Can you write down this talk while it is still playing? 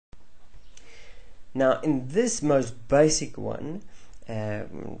Now in this most basic one,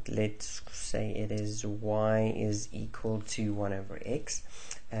 let's say it is y is equal to 1 over x.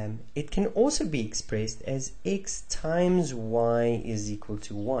 It can also be expressed as x times y is equal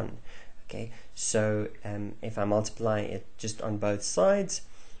to 1. Okay, so if I multiply it just on both sides,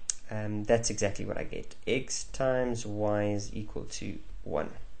 that's exactly what I get. X times y is equal to 1.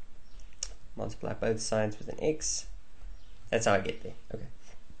 Multiply both sides with an x. That's how I get there. Okay.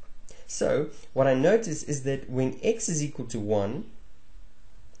 So what I notice is that when x is equal to 1,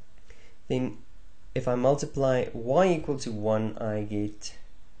 then if I multiply y equal to 1, I get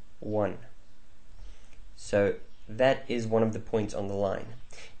 1. So that is one of the points on the line.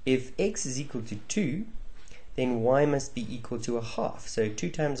 If x is equal to 2, then y must be equal to a half. So 2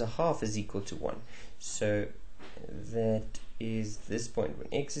 times a half is equal to 1. So that is this point. When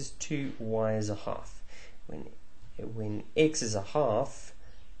x is 2, y is a half. When x is a half,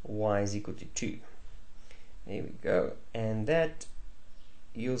 y is equal to 2. There we go. And that,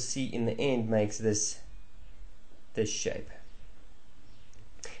 you'll see in the end, makes this shape.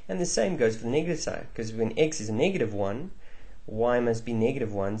 And the same goes for the negative side, because when x is a negative 1, y must be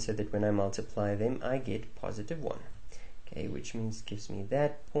negative 1, so that when I multiply them, I get positive 1. Okay, which means gives me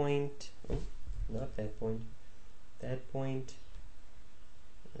that point, not that point, that point,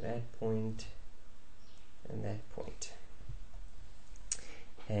 that point, and that point.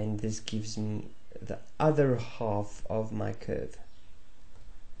 And this gives me the other half of my curve.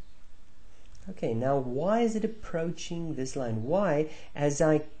 Okay, now why is it approaching this line? Why, as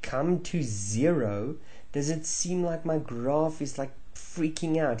I come to 0, does it seem like my graph is like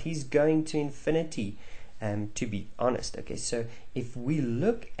freaking out? He's going to infinity, to be honest. Okay, so if we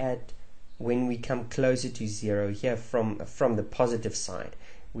look at when we come closer to 0 here from the positive side,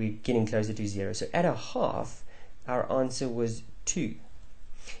 we're getting closer to 0. So at a half, our answer was 2.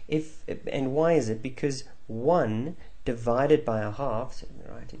 And why is it? Because 1 divided by a half, so let me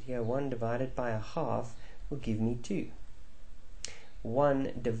write it here, 1 divided by a half will give me 2.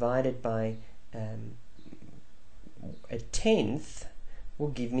 1 divided by a tenth will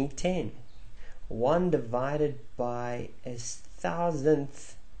give me 10. 1 divided by a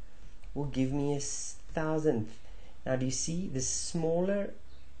thousandth will give me a thousandth. Now do you see, the smaller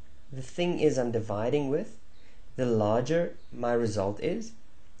the thing is I'm dividing with, the larger my result is,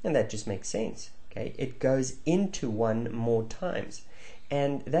 and that just makes sense. Okay, it goes into 1 more times,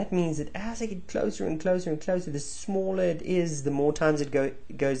 and that means that as I get closer and closer and closer, the smaller it is, the more times it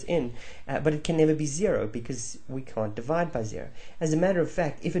goes in, but it can never be 0 because we can't divide by 0. As a matter of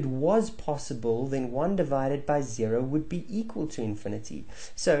fact, if it was possible, then 1 divided by 0 would be equal to infinity.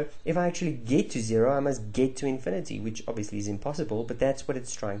 So if I actually get to 0, I must get to infinity, which obviously is impossible, but that's what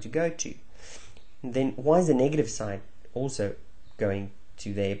it's trying to go to. And then why is the negative side also going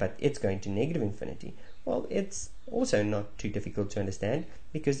to there, but it's going to negative infinity? Well, it's also not too difficult to understand,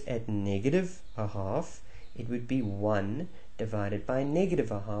 because at negative a half, it would be 1 divided by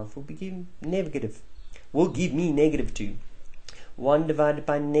negative a half will be negative, will give me negative 2. 1 divided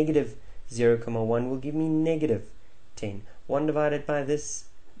by negative 0,1 will give me negative 10. 1 divided by this,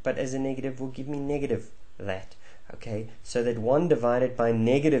 but as a negative, will give me negative that. Okay, so that 1 divided by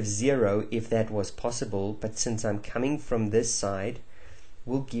negative 0, if that was possible, but since I'm coming from this side,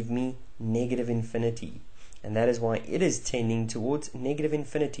 will give me negative infinity, and that is why it is tending towards negative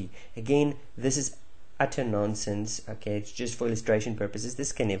infinity. Again, this is utter nonsense. Okay, it's just for illustration purposes.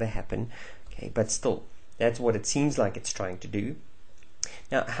 This can never happen. Okay, but still, that's what it seems like it's trying to do.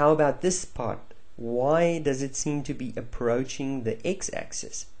 Now, how about this part? Why does it seem to be approaching the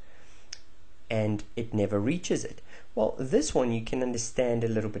x-axis and it never reaches it? Well, this one you can understand a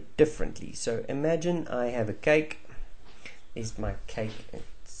little bit differently. So imagine I have a cake. Is my cake.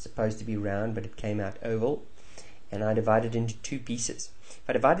 It's supposed to be round, but it came out oval, and I divide it into 2 pieces. If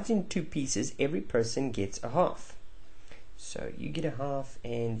I divide it into 2 pieces, every person gets a half. So you get a half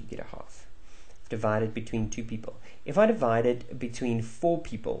and you get a half. Divide it between 2 people. If I divide it between 4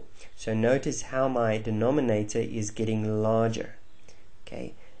 people, so notice how my denominator is getting larger.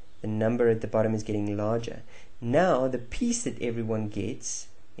 Okay, the number at the bottom is getting larger. Now the piece that everyone gets,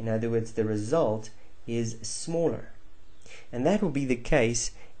 in other words the result, is smaller. And that will be the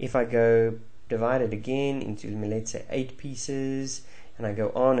case if I go divide it again into, let's say, 8 pieces, and I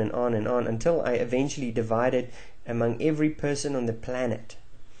go on and on and on until I eventually divide it among every person on the planet.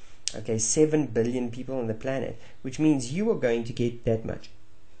 Okay, 7 billion people on the planet, which means you are going to get that much.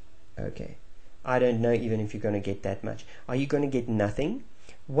 Okay, I don't know even if you're going to get that much. Are you going to get nothing?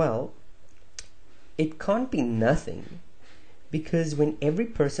 Well, it can't be nothing, because when every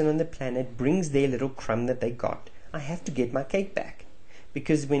person on the planet brings their little crumb that they got, I have to get my cake back.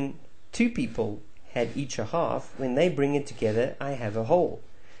 Because when 2 people had each a half, when they bring it together, I have a whole.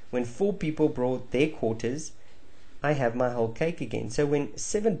 When 4 people brought their quarters, I have my whole cake again. So when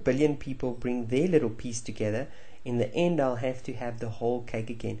 7 billion people bring their little piece together, in the end I'll have to have the whole cake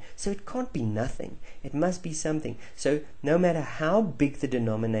again. So it can't be nothing. It must be something. So no matter how big the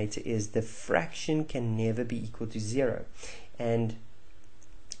denominator is, the fraction can never be equal to 0. And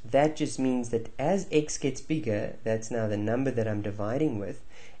that just means that as x gets bigger, that's now the number that I'm dividing with,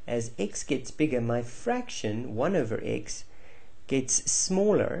 as x gets bigger, my fraction, 1 over x, gets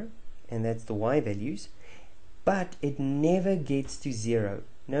smaller, and that's the y values, but it never gets to 0,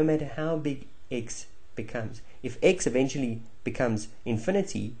 no matter how big x becomes. If x eventually becomes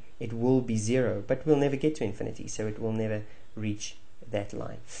infinity, it will be 0, but we'll never get to infinity, so it will never reach that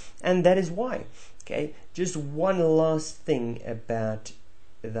line. And that is why. Okay, just one last thing about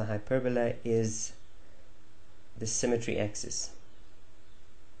the hyperbola is the symmetry axis.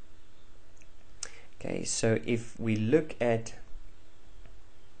 Okay, so if we look at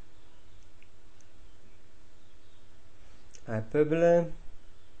hyperbola,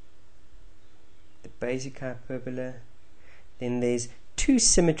 the basic hyperbola, then there's 2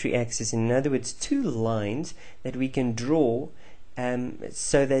 symmetry axes, in other words 2 lines that we can draw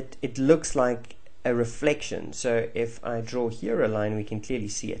so that it looks like a reflection. So if I draw here a line, we can clearly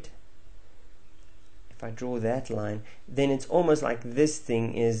see it. If I draw that line, then it's almost like this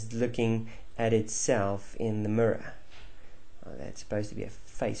thing is looking at itself in the mirror. That's supposed to be a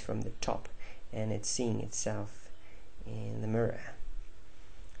face from the top, and it's seeing itself in the mirror.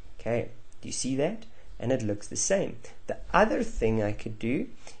 Okay, do you see that? And it looks the same. The other thing I could do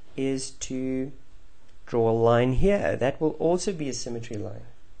is to draw a line here. That will also be a symmetry line.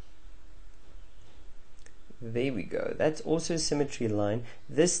 There we go. That's also a symmetry line.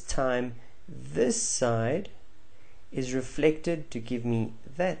 This time this side is reflected to give me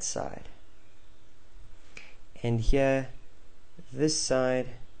that side. And here this side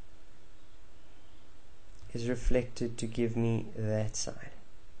is reflected to give me that side.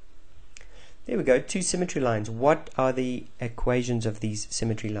 There we go, 2 symmetry lines. What are the equations of these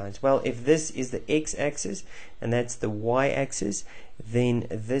symmetry lines? Well, if this is the x-axis and that's the y-axis, then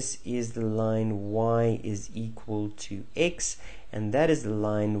this is the line y is equal to x, and that is the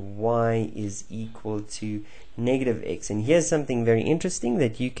line y is equal to negative x. And here's something very interesting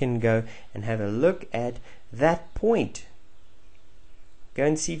that you can go and have a look at that point. Go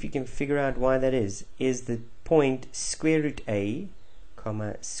and see if you can figure out why that is. Is the point square root a,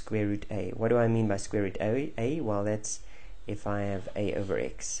 comma square root a. What do I mean by square root a? Well, that's if I have a over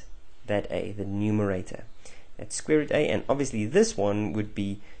x, that a, the numerator. That's square root a, and obviously this one would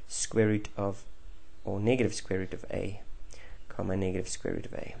be square root of, or negative square root of a, comma negative square root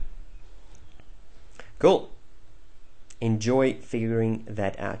of a. Cool. Enjoy figuring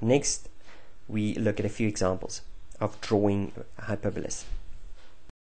that out. Next, we look at a few examples of drawing hyperbolas.